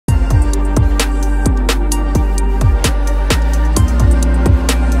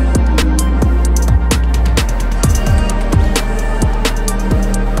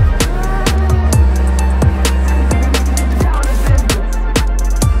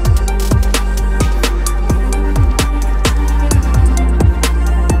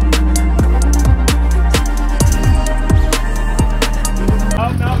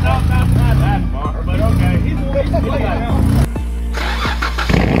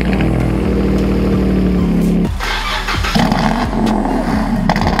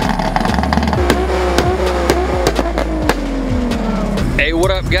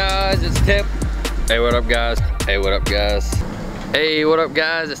Ted. Hey, what up, guys? Hey, what up, guys? Hey, what up,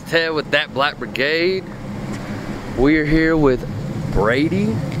 guys? It's Ted with That Black Brigade. We're here with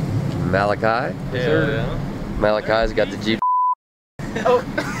Brady, Malachi. Yeah. Malachi's got the Jeep. Oh.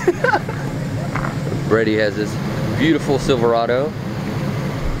 Brady has this beautiful Silverado.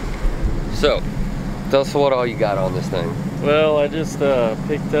 So, tell us what all you got on this thing. Well, I just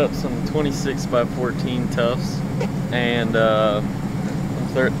picked up some 26 by 14 Tufts and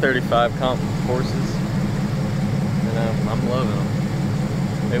 35 comp horses, and I'm loving them.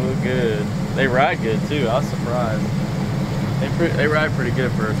 They look good. They ride good too. I was surprised. They ride pretty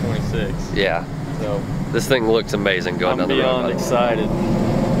good for a 26. Yeah. So this thing looks amazing going down the road. I'm beyond excited.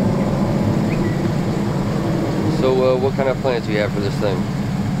 So, what kind of plans do you have for this thing?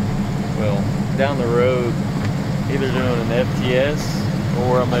 Well, down the road, either doing an FTS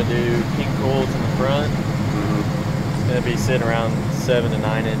or I'm gonna do pink coils in the front. It's gonna be sitting around 7 to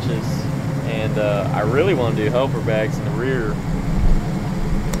 9 inches, and I really want to do helper bags in the rear.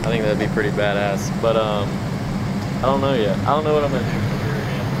 I think that'd be pretty badass, but I don't know yet. I don't know what I'm gonna do for the rear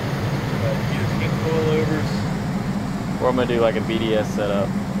yet. But either pink coilovers or I'm gonna do like a BDS setup.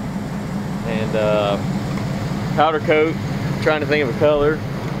 And powder coat, I'm trying to think of a color.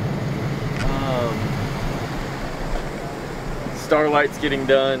 Starlight's getting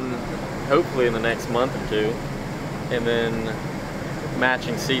done hopefully in the next month or two, and then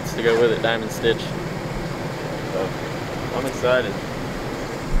matching seats to go with it, diamond stitch. So I'm excited.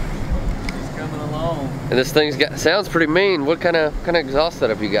 It's coming along. And this thing's sounds pretty mean. What kind of exhaust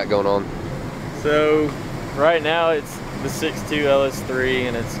setup you got going on? So right now it's the 6.2 LS3,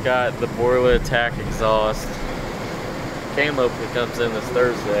 and it's got the Borla Attack exhaust. Camo comes in this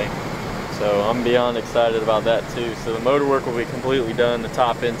Thursday. So I'm beyond excited about that too. So the motor work will be completely done, the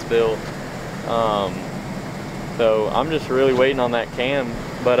top end's built. So I'm just really waiting on that cam,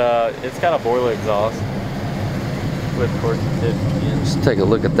 but it's got a Borla exhaust with, of course, the tip again. Let's take a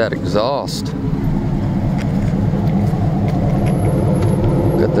look at that exhaust.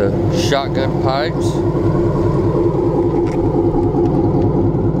 Got the shotgun pipes.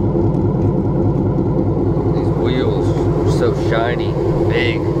 These wheels are so shiny,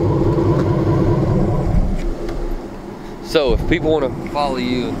 big. So if people want to follow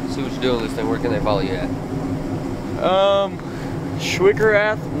you and see what you're doing with this thing, where can they follow you at?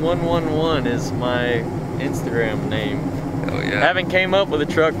 Schwickerath111 is my Instagram name. Oh yeah. I haven't came up with a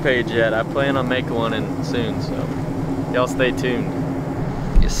truck page yet. I plan on making one soon, so y'all stay tuned.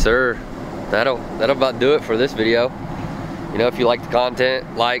 Yes, sir. That'll about do it for this video. You know, if you like the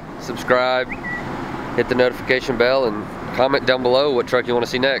content, like, subscribe, hit the notification bell, and comment down below what truck you want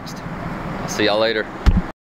to see next. I'll see y'all later.